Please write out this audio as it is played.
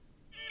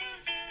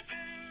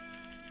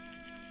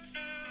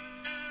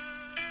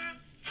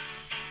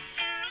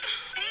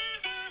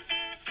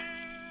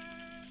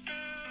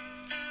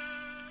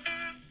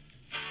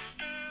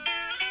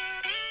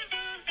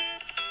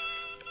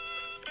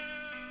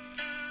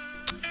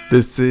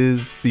This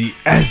is the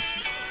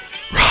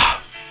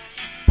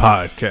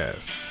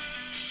podcast,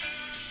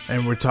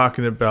 and we're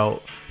talking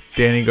about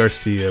Danny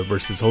Garcia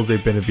versus Jose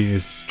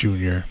Benavidez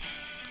Jr.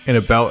 in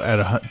a bout at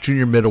a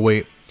junior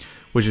middleweight,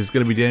 which is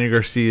going to be Danny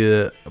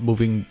Garcia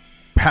moving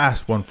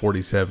past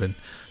 147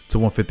 to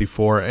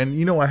 154.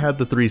 And I had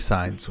the three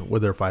signs where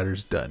their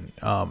fighters done.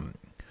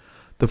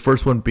 The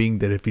first one being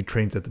that if he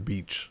trains at the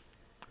beach,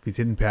 if he's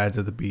hitting pads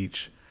at the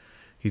beach,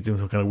 he's doing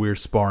some kind of weird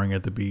sparring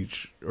at the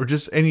beach, or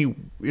just any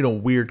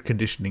weird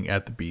conditioning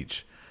at the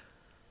beach,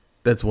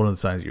 that's one of the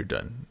signs you're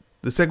done.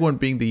 The second one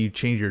being that you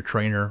change your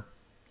trainer,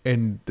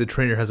 and the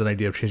trainer has an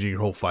idea of changing your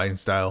whole fighting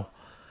style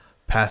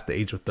past the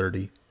age of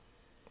 30.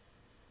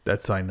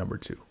 That's sign number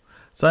 2.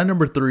 Sign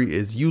number 3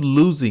 is you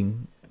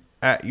losing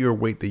at your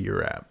weight that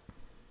you're at.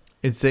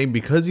 It's saying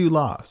because you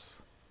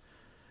lost,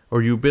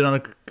 or you've been on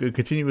a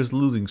continuous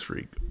losing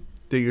streak,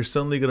 that you're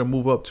suddenly going to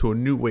move up to a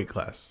new weight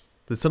class.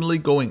 That suddenly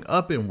going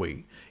up in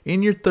weight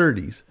in your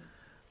 30s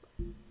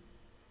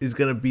is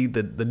going to be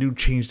the new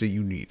change that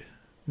you need.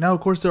 Now, of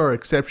course, there are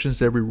exceptions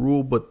to every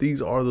rule, but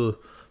these are the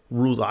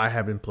rules I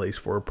have in place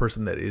for a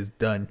person that is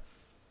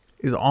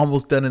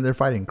almost done in their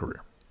fighting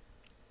career.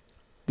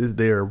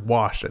 They are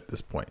washed at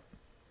this point.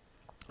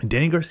 And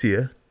Danny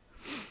Garcia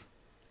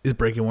is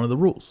breaking one of the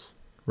rules,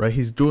 right?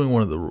 He's doing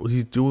one of the rules.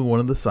 He's doing one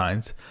of the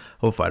signs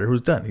of a fighter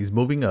who's done. He's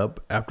moving up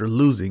after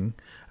losing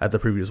at the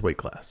previous weight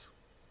class.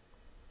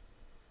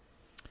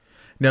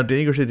 Now,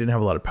 Danny Garcia didn't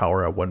have a lot of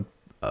power at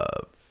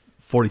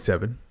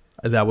 147.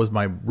 That was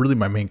my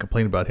main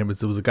complaint about him.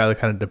 Is it was a guy that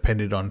kind of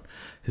depended on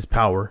his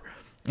power,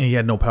 and he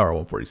had no power at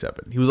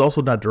 147. He was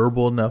also not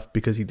durable enough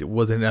because he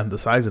wasn't on the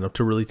size enough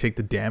to really take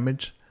the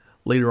damage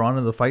later on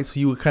in the fight. So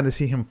you would kind of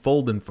see him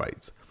fold in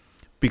fights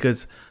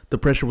because the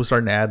pressure was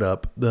starting to add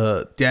up.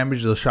 The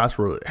damage of the shots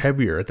were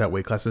heavier at that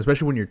weight class,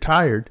 especially when you're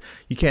tired.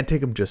 You can't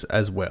take them just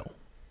as well.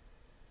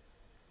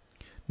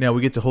 Now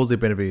we get to Jose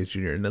Benavidez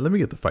Jr. Now let me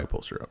get the fight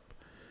poster up.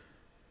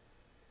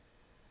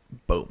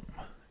 Boom.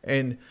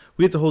 And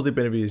we get to Jose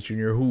Benavidez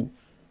Jr., who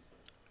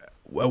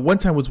at one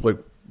time was like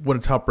one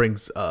of Top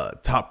Rank's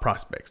top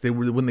prospects.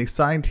 When they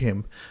signed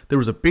him, there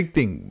was a big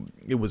thing.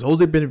 It was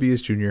Jose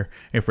Benavidez Jr.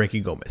 and Frankie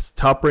Gomez.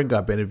 Top Rank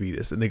got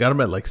Benavidez, and they got him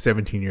at like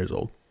 17 years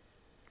old.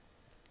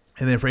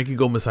 And then Frankie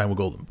Gomez signed with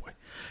Golden Boy,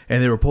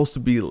 and they were both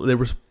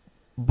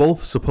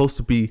supposed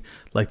to be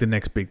like the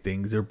next big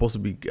things. They were supposed to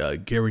be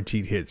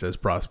guaranteed hits as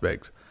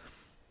prospects.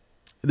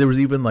 There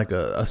was even like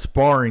a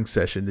sparring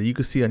session that you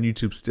can see on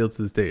YouTube still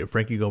to this day of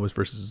Frankie Gomez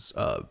versus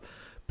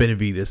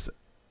Benavidez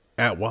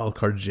at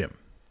Wildcard Gym.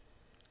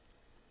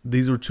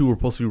 These were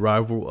supposed to be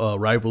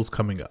rivals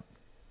coming up.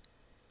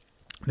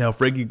 Now,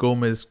 Frankie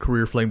Gomez's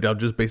career flamed out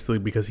just basically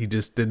because he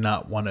just did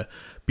not want to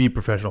be a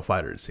professional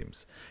fighter, it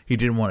seems. He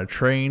didn't want to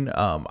train.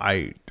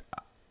 I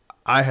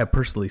have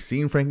personally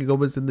seen Frankie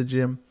Gomez in the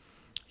gym.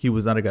 He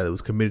was not a guy that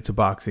was committed to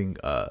boxing,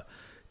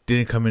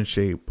 didn't come in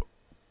shape.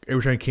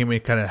 Every time he came in,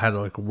 he kind of had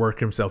to like work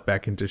himself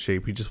back into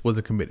shape. He just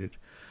wasn't committed.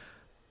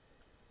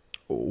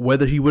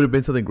 Whether he would have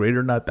been something great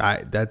or not,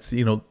 that's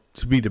to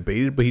be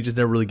debated. But he just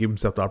never really gave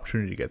himself the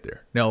opportunity to get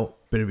there. Now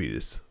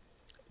Benavidez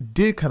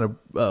did kind of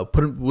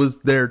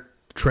was there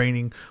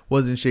training,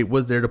 was in shape,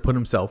 was there to put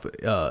himself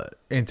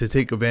and to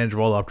take advantage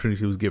of all the opportunities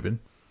he was given.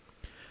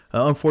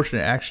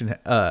 Unfortunate action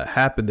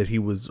happened that he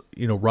was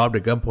robbed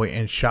at gunpoint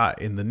and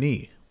shot in the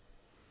knee.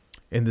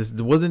 And this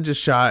wasn't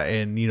just shot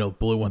and,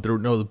 bullet went through.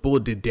 No, the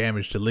bullet did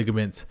damage to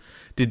ligaments,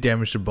 did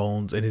damage to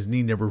bones, and his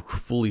knee never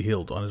fully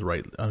healed on his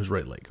right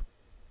leg.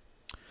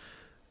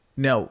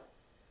 Now,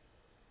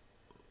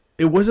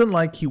 it wasn't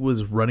like he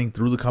was running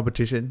through the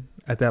competition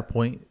at that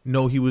point.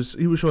 No, he was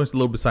showing a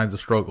little bit signs of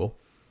struggle.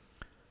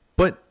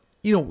 But,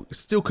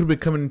 still could have been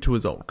coming into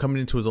his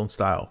own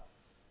style.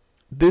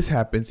 This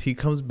happens, he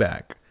comes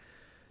back.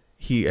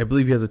 I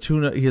believe he has a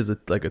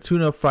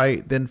tune-up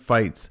fight, then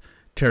fights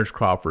Terrence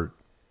Crawford.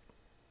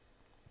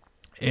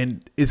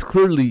 And it's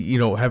clearly,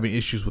 having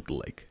issues with the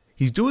leg.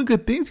 He's doing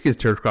good things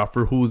against Terrence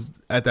Crawford, who's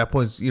at that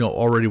point,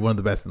 already one of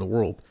the best in the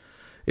world,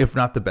 if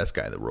not the best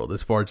guy in the world,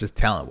 as far as just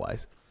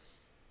talent-wise.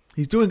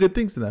 He's doing good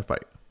things in that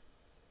fight.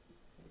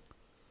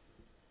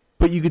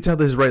 But you can tell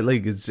that his right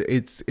leg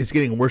it's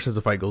getting worse as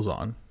the fight goes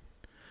on.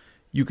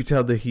 You can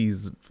tell that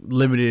he's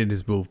limited in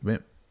his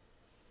movement.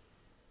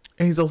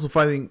 And he's also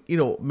fighting,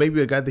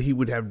 maybe a guy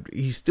that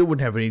he still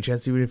wouldn't have any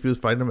chance even if he was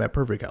fighting him at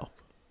perfect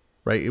health.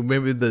 Right?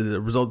 Maybe the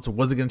results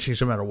wasn't going to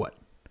change no matter what.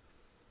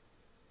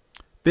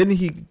 Then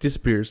he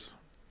disappears,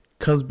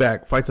 comes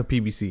back, fights on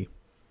PBC,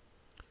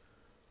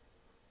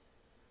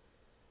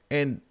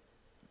 and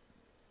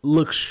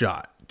looks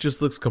shot. Just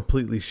looks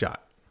completely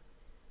shot.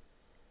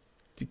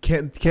 He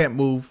can't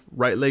move.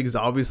 Right leg is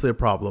obviously a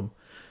problem.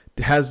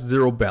 Has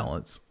zero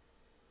balance.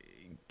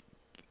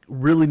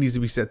 Really needs to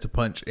be set to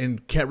punch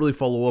and can't really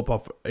follow up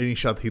off any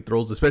shot that he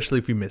throws, especially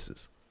if he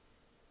misses.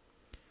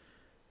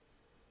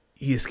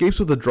 He escapes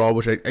with a draw,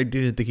 which I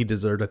didn't think he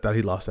deserved. I thought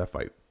he lost that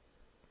fight.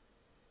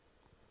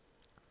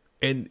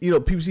 And,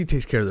 PBC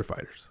takes care of their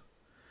fighters.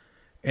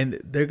 And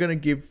they're going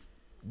to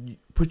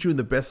put you in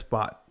the best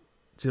spot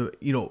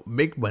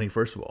make money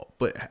first of all,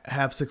 but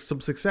have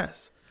some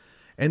success.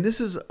 And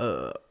this is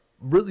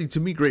really, to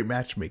me, great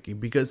matchmaking,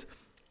 because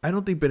I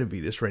don't think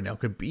Benavidez right now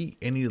could beat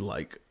any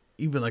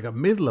even a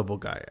mid-level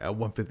guy at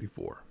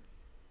 154.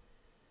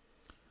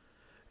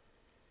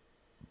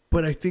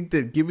 But I think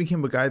that giving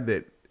him a guy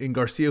that in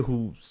Garcia,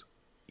 who's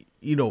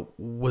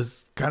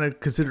was kind of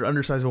considered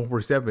undersized at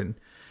 147,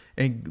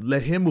 and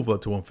let him move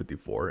up to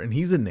 154, and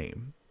he's a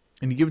name,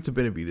 and you give it to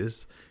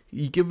Benavidez,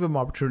 you give him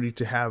opportunity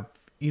to have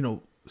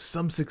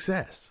some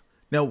success.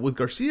 Now with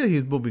Garcia,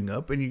 he's moving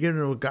up, and you get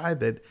him a guy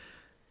that,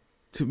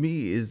 to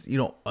me, is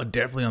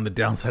definitely on the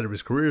downside of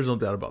his career. There's no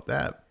doubt about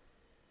that.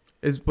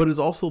 But is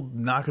also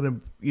not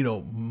going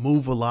to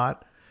move a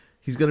lot.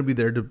 He's going to be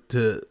there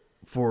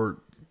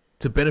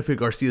to benefit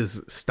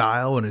Garcia's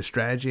style and his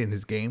strategy and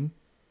his game.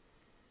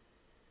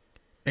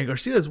 And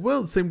Garcia as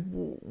well, the same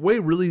way,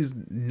 really is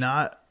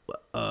not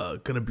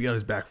going to be on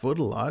his back foot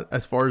a lot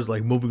as far as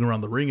moving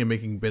around the ring and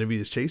making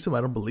Benavidez chase him.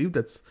 I don't believe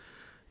that's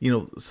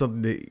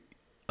something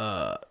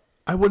that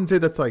I wouldn't say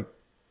that's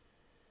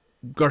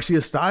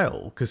Garcia's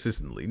style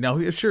consistently.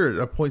 Now,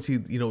 sure, at points he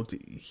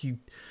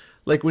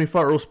when he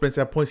fought Earl Spence,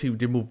 at points he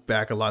did move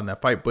back a lot in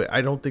that fight, but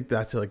I don't think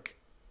that's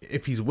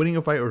if he's winning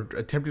a fight or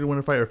attempting to win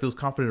a fight or feels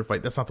confident in a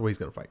fight, that's not the way he's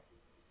going to fight.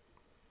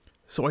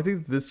 So I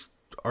think this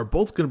are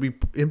both going to be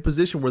in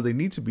position where they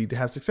need to be to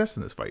have success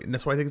in this fight, and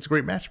that's why I think it's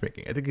great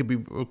matchmaking. I think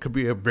it could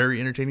be a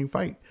very entertaining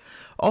fight.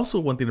 Also,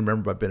 one thing to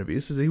remember about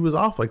Benavidez is that he was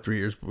off 3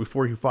 years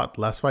before he fought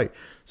the last fight,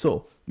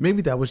 so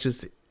maybe that was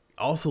just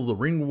also the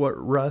ring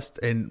rust,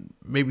 and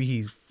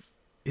maybe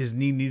his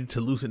knee needed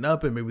to loosen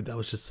up, and maybe that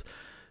was just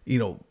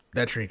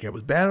that training camp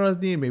was bad on his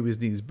knee. Maybe his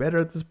knee is better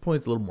at this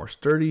point. It's a little more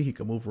sturdy. He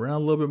can move around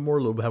a little bit more,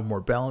 have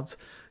more balance.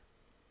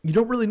 You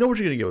don't really know what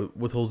you're going to get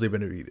with Jose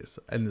Benavidez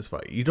in this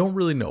fight. You don't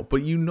really know,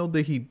 but you know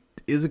that he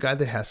is a guy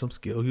that has some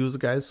skill. He was a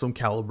guy of some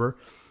caliber,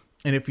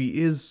 and if he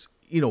is,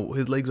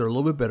 his legs are a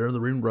little bit better and the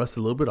ring rust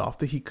a little bit off,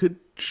 that he could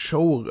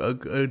show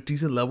a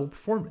decent level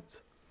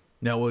performance.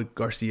 Now with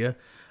Garcia,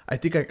 I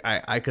think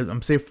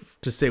I'm safe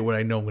to say what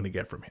I know I'm going to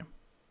get from him.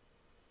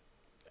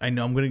 I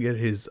know I'm going to get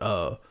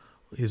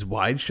his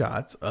wide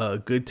shots,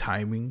 good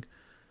timing.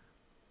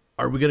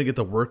 Are we going to get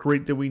the work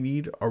rate that we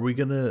need? Are we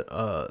going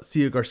to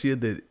see a Garcia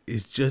that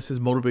is just as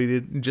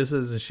motivated and just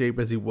as in shape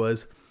as he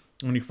was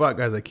when he fought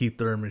guys like Keith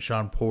Thurman,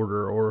 Sean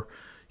Porter, or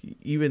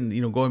even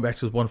going back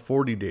to his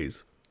 140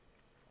 days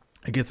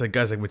against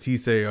guys like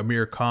Matisse,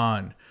 Amir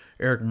Khan,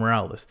 Eric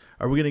Morales?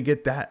 Are we going to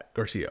get that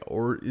Garcia?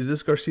 Or is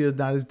this Garcia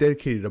not as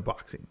dedicated to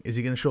boxing? Is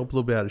he going to show up a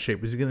little bit out of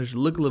shape? Is he going to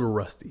look a little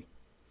rusty?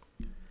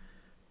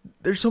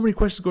 There's so many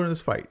questions going in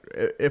this fight.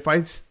 If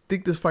I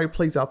think this fight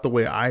plays out the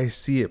way I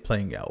see it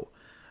playing out,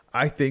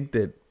 I think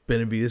that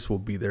Benavidez will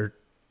be there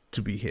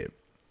to be hit.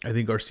 I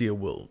think Garcia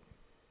will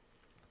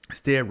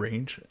stay at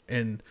range,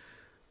 and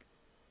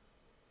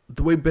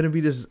the way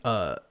Benavidez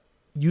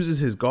uses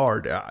his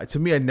guard, to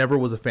me, I never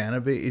was a fan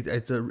of it.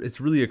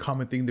 It's really a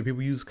common thing that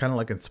people use, kind of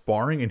like in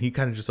sparring, and he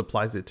kind of just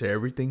applies it to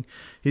everything.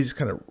 He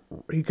kind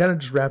of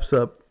just wraps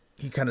up.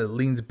 He kind of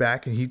leans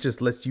back, and he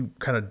just lets you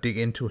kind of dig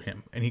into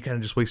him, and he kind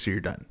of just waits till you're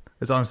done.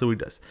 That's honestly what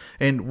he does.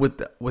 And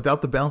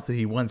without the balance that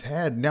he once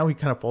had, now he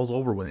kind of falls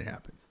over when it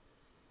happens.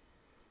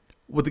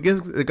 With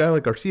against a guy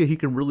like Garcia, he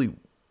can really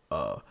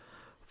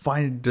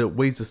find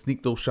ways to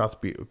sneak those shots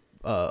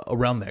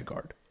around that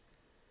guard.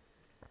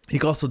 He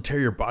can also tear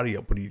your body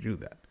up when you do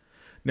that.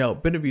 Now,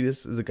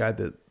 Benavidez is a guy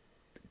that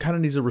kind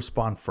of needs to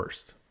respond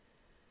first.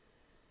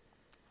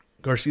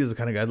 Garcia is the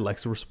kind of guy that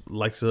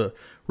likes to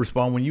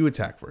respond when you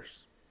attack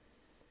first.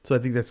 So I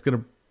think that's going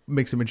to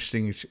make some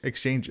interesting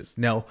exchanges.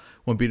 Now,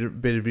 when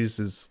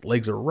Benavidez's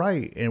legs are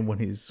right and when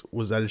he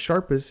was at his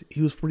sharpest,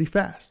 he was pretty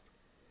fast.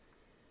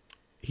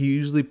 He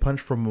usually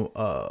punched from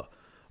a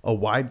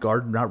wide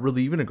guard, not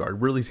really even a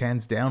guard, really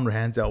hands down or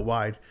hands out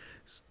wide,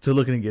 to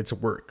looking to get to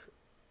work.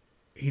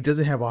 He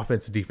doesn't have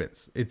offense and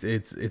defense.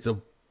 It's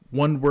a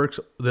one works,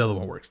 the other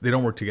one works. They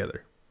don't work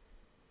together.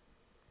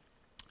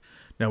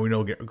 Now we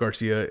know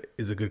Garcia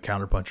is a good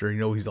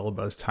counterpuncher. He's all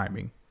about his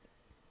timing.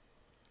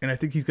 And I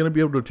think he's going to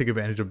be able to take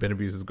advantage of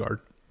Benavidez's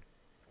guard.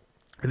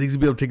 I think he's going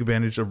to be able to take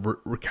advantage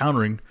of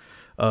countering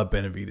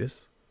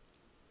Benavidez.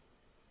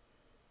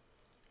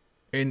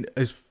 And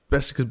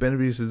especially because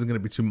Benavidez isn't going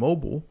to be too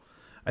mobile,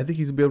 I think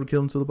he's going to be able to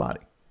kill him to the body.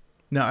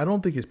 Now, I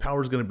don't think his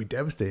power is going to be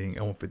devastating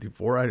at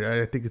 154.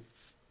 I think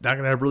it's not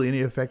going to have really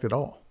any effect at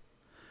all.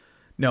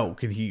 Now,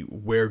 can he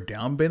wear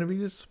down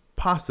Benavidez?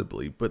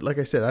 Possibly. But like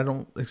I said, I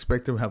don't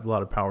expect him to have a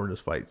lot of power in this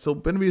fight. So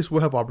Benavidez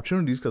will have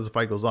opportunities because the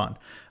fight goes on.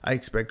 I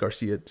expect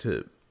Garcia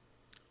to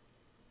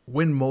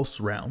win most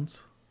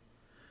rounds,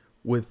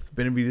 with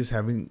Benavidez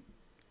having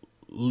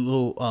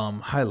little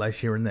highlights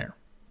here and there.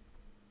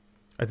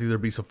 I think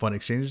there'll be some fun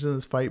exchanges in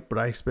this fight, but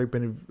I expect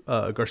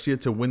Garcia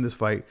to win this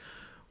fight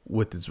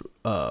with his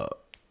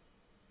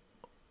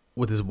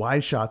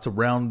wide shots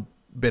around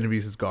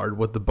Benavidez's guard,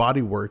 with the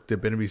body work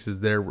that Benavidez is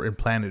there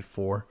implanted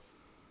for,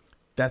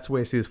 That's the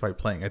way I see this fight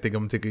playing. I think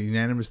I'm going to take a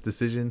unanimous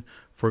decision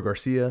for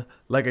Garcia.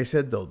 Like I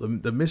said, though,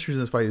 the mystery in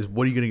this fight is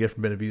what are you going to get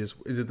from Benavidez?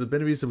 Is it the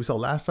Benavidez that we saw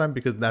last time?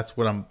 Because that's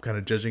what I'm kind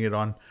of judging it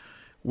on,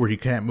 where he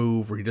can't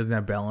move, where he doesn't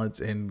have balance,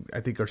 and I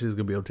think Garcia is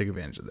going to be able to take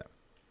advantage of that.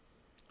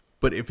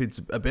 But if it's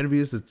a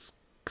Benavidez that's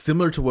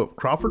similar to what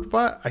Crawford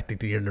fought, I think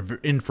they're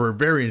in for a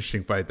very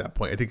interesting fight at that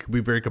point. I think it could be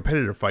a very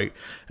competitive fight,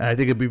 and I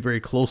think it'd be a very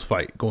close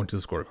fight going to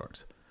the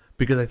scorecards.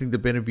 Because I think the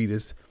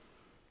Benavidez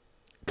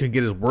can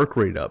get his work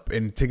rate up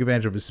and take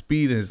advantage of his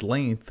speed and his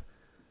length,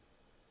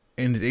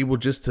 and is able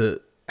just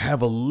to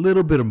have a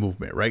little bit of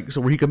movement, right?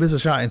 So where he can miss a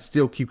shot and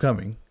still keep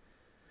coming,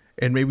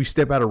 and maybe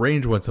step out of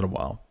range once in a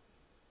while.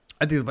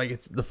 I think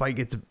the fight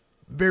gets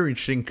very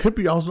interesting. Could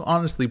be also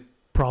honestly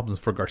problems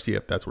for Garcia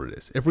if that's what it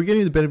is. If we're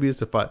getting the Benavidez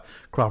to fight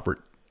Crawford,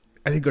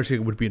 I think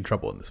Garcia would be in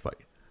trouble in this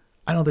fight.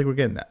 I don't think we're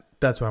getting that.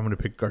 That's why I'm going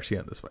to pick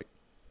Garcia in this fight.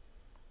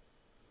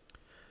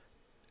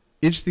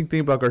 Interesting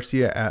thing about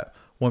Garcia at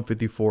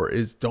 154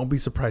 is don't be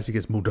surprised he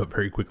gets moved up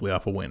very quickly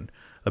off a win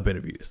of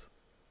Benavidez.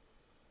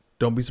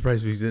 Don't be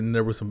surprised if he's in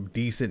there with some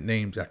decent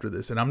names after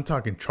this. And I'm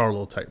talking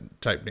Charlo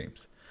type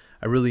names.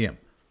 I really am.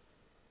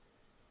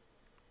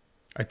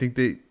 I think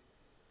that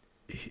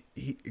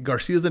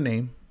Garcia's a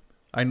name.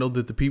 I know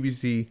that the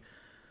PBC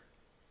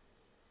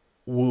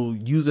will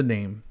use a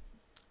name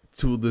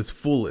to the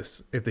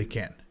fullest if they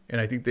can. And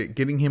I think that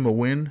getting him a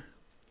win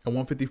at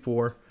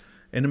 154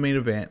 in the main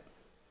event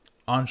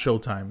on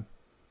Showtime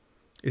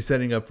is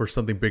setting up for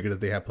something bigger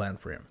that they have planned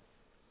for him.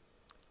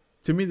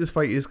 To me, this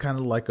fight is kind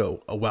of like a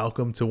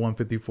welcome to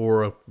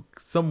 154,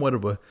 somewhat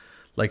of a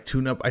like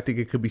tune-up. I think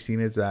it could be seen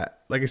as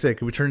that. Like I said, it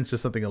could be turned into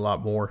something a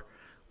lot more.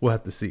 We'll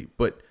have to see.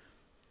 But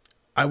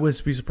I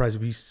wouldn't be surprised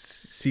if we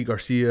see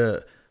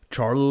Garcia,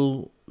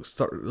 Charlo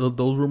start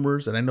those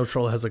rumors. And I know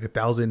Charlo has like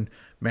 1,000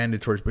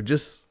 mandatories, but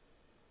just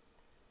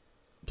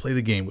play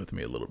the game with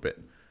me a little bit.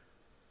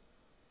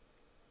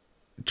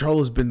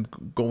 Charlo's been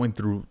going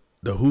through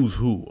the who's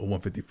who of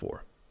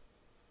 154.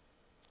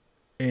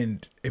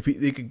 And if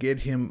they could get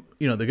him,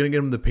 they're going to get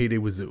him the payday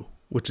with Zoo,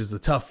 which is a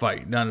tough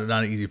fight, not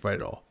an easy fight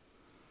at all.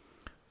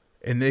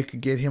 And they could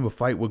get him a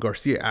fight with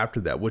Garcia after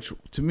that, which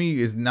to me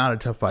is not a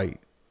tough fight,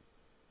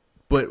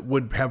 but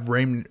would have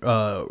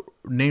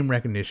name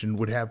recognition,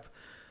 would have,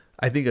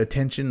 I think,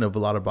 attention of a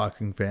lot of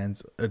boxing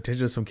fans,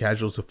 attention of some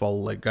casuals to follow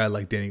like a guy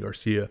like Danny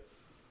Garcia.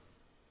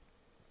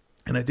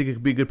 And I think it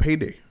could be a good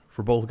payday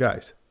for both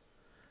guys.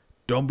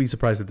 Don't be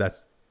surprised if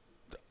that's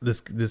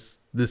this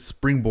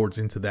springboards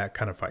into that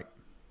kind of fight.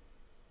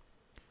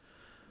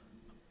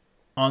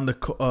 On the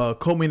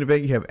co-main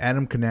event, you have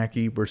Adam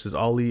Kownacki versus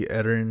Ali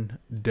Eren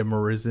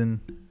Demirizin.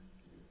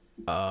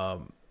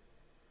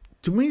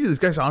 To me, these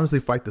guys honestly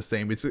fight the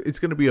same. It's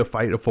going to be a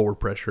fight of forward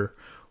pressure.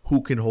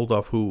 Who can hold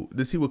off who?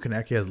 Let's see what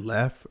Kownacki has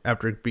left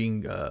after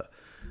being,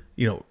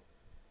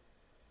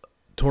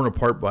 torn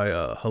apart by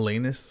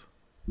Helenius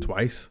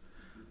twice.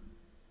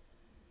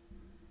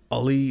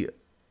 Ali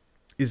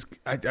is,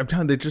 I'm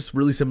telling you, they're just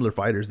really similar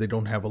fighters. They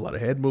don't have a lot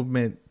of head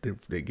movement.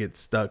 They get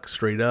stuck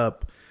straight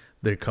up.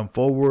 They come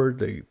forward.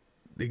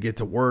 They get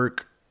to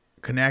work.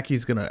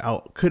 Kownacki's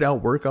could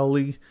outwork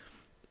Ali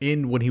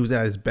when he was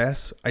at his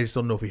best. I just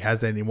don't know if he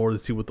has that anymore. To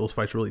see what those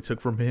fights really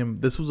took from him.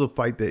 This was a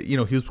fight that he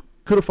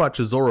could have fought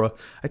Chisora.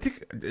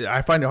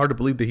 I find it hard to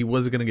believe that he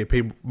wasn't going to get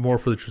paid more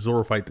for the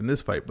Chisora fight than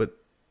this fight. But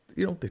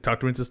they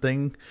talked him into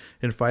staying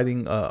and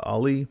fighting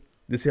Ali.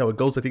 Let's see how it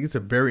goes. I think it's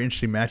a very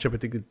interesting matchup. I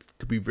think it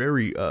could be a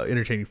very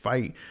entertaining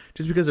fight,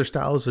 just because their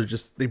styles are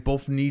just they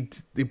both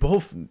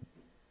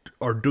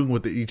are doing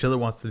what each other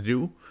wants to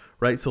do,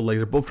 right? So like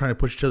they're both trying to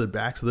push each other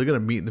back, so they're gonna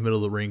meet in the middle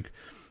of the ring,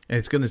 and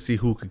it's gonna see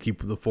who can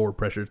keep the forward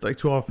pressure. It's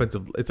like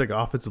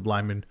offensive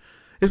linemen.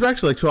 It's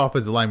actually like two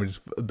offensive linemen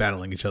just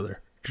battling each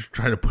other, just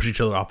trying to push each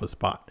other off a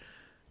spot.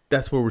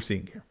 That's what we're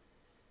seeing here.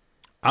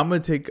 I'm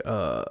gonna take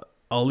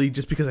Ali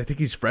just because I think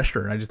he's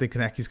fresher, and I just think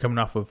Kownacki's coming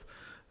off of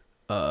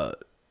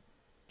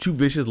two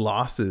vicious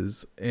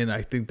losses, and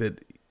I think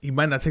that he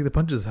might not take the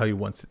punches how he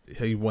once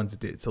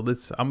did. So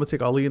I'm gonna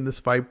take Ali in this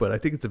fight, but I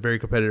think it's a very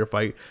competitive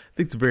fight. I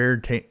think it's a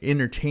very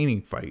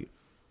entertaining fight.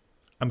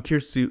 I'm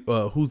curious to see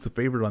who's the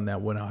favorite on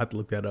that one. I'll have to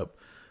look that up.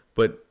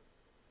 But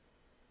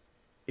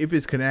if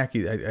it's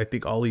Kownacki, I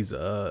think Ali's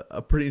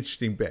a pretty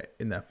interesting bet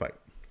in that fight.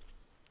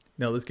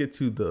 Now let's get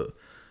to the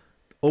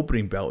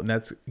opening bout, and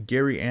that's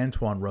Gary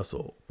Antoine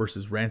Russell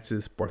versus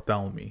Rances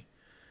Barthelemy.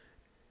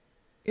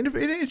 In an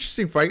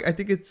interesting fight. I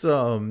think it's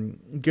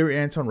Gary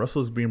Antoine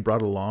Russell is being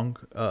brought along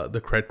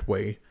the correct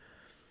way.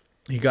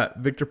 He got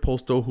Victor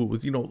Posto, who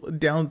was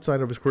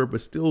downside of his career, but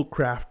still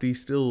crafty,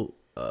 still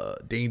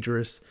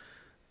dangerous,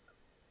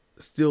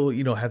 still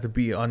had to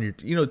be on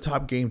your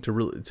top game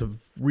to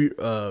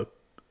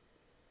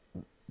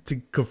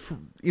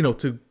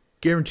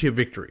guarantee a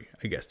victory.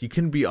 I guess you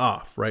can be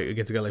off right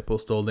against a guy like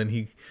Posto. Then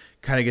he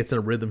kind of gets in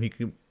a rhythm. He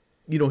can.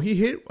 He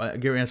hit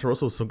Gary Antoine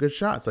Russell with some good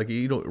shots. Like,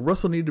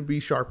 Russell needed to be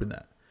sharp in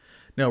that.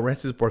 Now,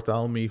 Rances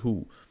Barthelemy,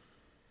 who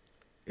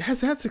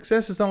has had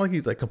success, it's not like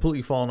he's like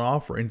completely fallen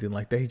off or anything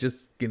like that. He's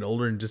just getting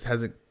older and just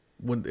hasn't,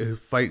 when the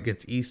fight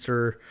against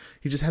Easter,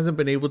 he just hasn't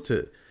been able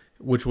to,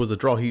 which was a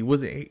draw. He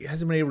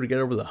hasn't been able to get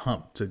over the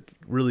hump to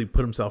really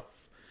put himself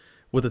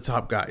with the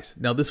top guys.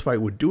 Now this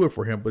fight would do it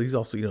for him, but he's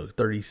also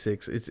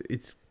 36.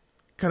 It's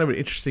kind of an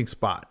interesting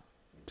spot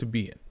to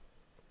be in.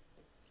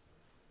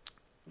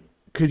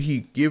 Could he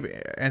give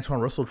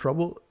Antoine Russell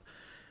trouble?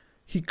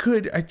 He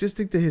could. I just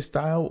think that his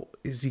style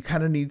is he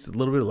kind of needs a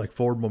little bit of like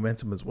forward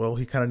momentum as well.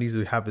 He kind of needs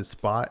to have his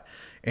spot,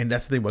 and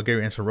that's the thing about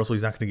Gary Antoine Russell.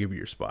 He's not going to give you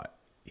your spot.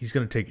 He's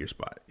going to take your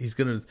spot. He's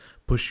going to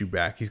push you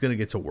back. He's going to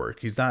get to work.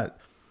 He's not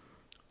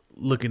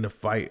looking to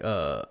fight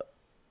a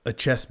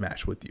chess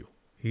match with you.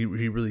 He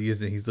really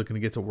isn't. He's looking to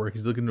get to work.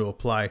 He's looking to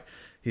apply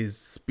his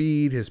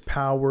speed, his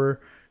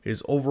power,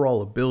 his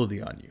overall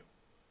ability on you.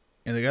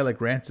 And a guy like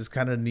Rances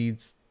kind of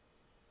needs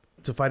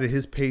to fight at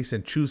his pace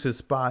and choose his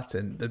spots,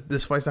 and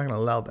this fight's not going to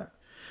allow that.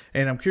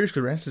 And I'm curious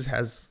because Rances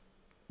has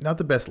not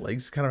the best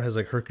legs. Kind of has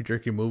like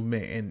herky-jerky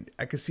movement, and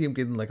I could see him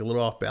getting like a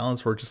little off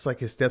balance where just like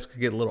his steps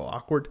could get a little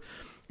awkward,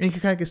 and he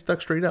could kind of get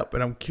stuck straight up.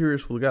 And I'm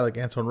curious with a guy like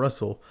Antoine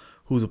Russell,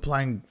 who's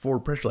applying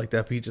forward pressure like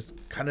that, if he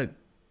just kind of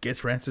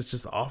gets Rances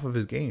just off of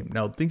his game.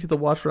 Now, things to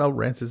watch for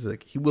Rances is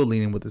like he will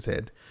lean in with his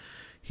head.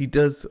 He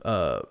does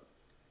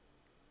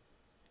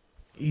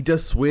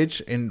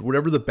switch, and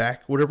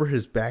whatever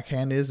his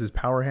backhand is, his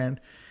power hand,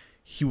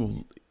 he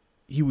will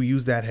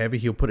use that heavy.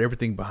 He'll put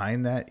everything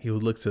behind that. He will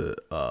look to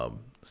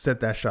set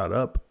that shot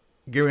up.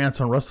 Gary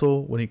Antoine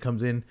Russell, when he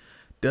comes in,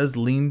 does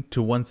lean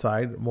to one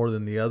side more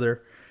than the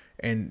other,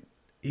 and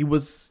he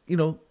was,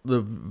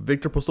 the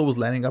Victor Postol was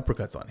landing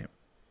uppercuts on him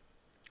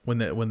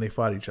when they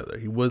fought each other.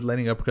 He was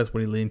landing uppercuts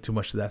when he leaned too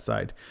much to that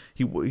side.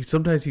 He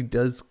sometimes he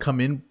does come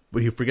in,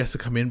 but he forgets to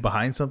come in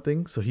behind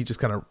something, so he just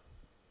kind of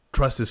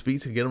trust his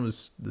feet to get him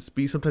the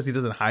speed. Sometimes he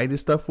doesn't hide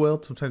his stuff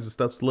well. Sometimes the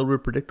stuff's a little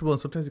bit predictable,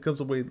 and sometimes he comes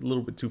away a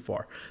little bit too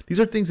far. These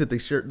are things that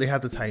they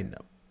have to tighten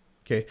up.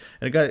 Okay,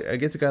 and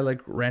against a guy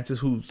like Rances,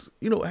 who's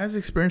has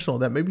experience on all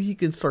that, maybe he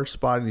can start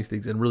spotting these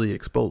things and really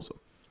expose them.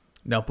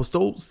 Now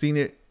Postol's seen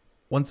it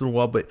once in a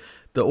while, but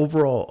the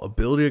overall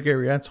ability of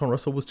Gary Antoine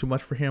Russell was too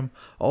much for him.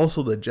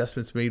 Also, the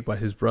adjustments made by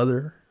his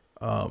brother,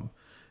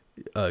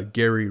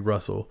 Gary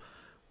Russell,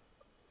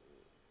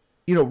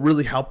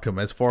 really helped him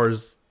as far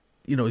as.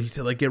 He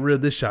said, like, get rid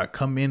of this shot,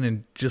 come in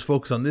and just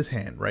focus on this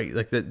hand, right?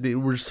 Like, that there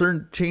were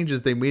certain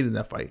changes they made in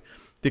that fight.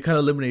 They kind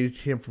of eliminated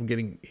him from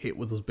getting hit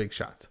with those big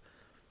shots.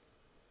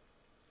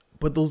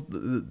 But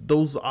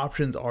those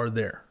options are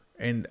there.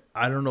 And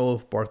I don't know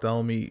if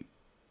Bartholomew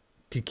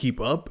can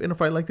keep up in a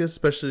fight like this,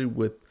 especially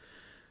with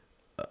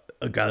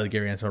a guy like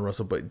Gary Antoine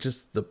Russell. But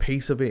just the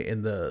pace of it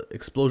and the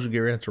explosion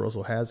Gary Antoine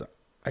Russell has,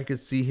 I could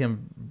see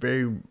him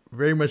very,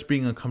 very much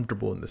being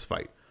uncomfortable in this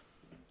fight.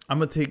 I'm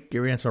going to take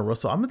Gary Antoine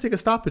Russell. I'm going to take a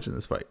stoppage in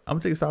this fight. I'm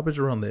going to take a stoppage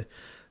around the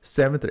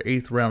 7th or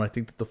 8th round. I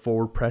think that the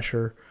forward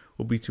pressure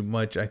will be too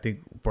much. I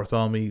think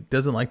Bartholomew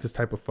doesn't like this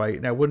type of fight,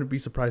 and I wouldn't be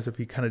surprised if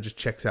he kind of just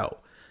checks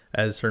out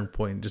at a certain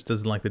point and just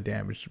doesn't like the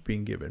damage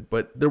being given.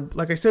 But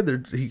like I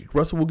said,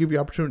 Russell will give you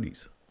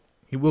opportunities.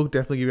 He will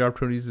definitely give you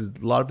opportunities. A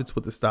lot of it's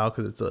with the style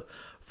because it's a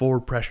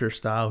forward pressure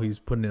style. He's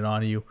putting it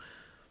on you.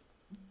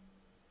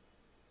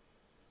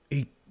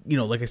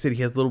 Like I said,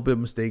 he has a little bit of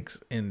mistakes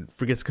and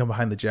forgets to come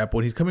behind the jab. But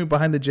when he's coming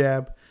behind the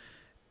jab,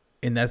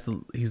 and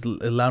he's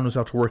allowing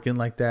himself to work in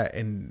like that,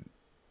 and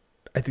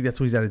I think that's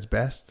when he's at his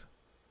best.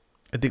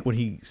 I think when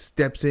he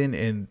steps in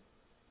and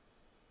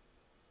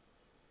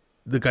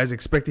the guy's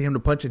expecting him to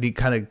punch, and he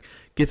kind of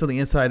gets on the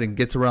inside and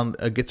gets around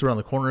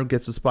the corner,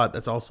 gets a spot.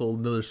 That's also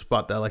another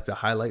spot that I like to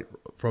highlight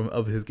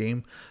of his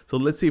game. So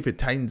let's see if it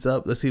tightens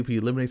up. Let's see if he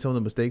eliminates some of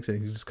the mistakes and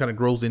he just kind of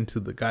grows into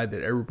the guy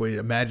that everybody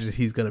imagines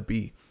he's going to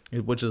be,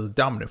 which is a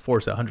dominant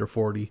force at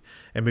 140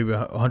 and maybe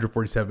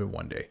 147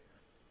 one day.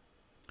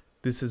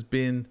 This has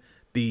been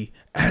the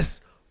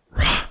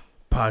S-Raw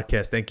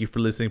podcast. Thank you for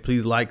listening.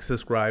 Please like,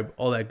 subscribe,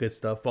 all that good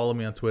stuff. Follow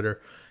me on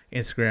Twitter,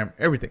 Instagram,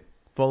 everything.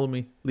 Follow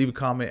me, leave a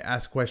comment,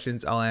 ask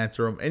questions, I'll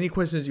answer them. Any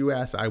questions you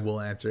ask, I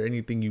will answer.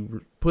 Anything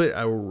you put,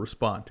 I will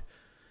respond.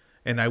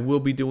 And I will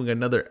be doing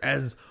another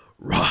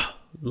S-Raw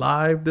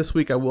live this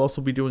week. I will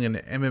also be doing an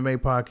MMA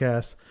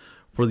podcast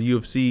for the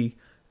UFC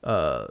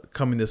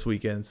coming this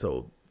weekend.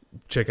 So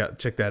check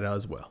that out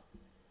as well.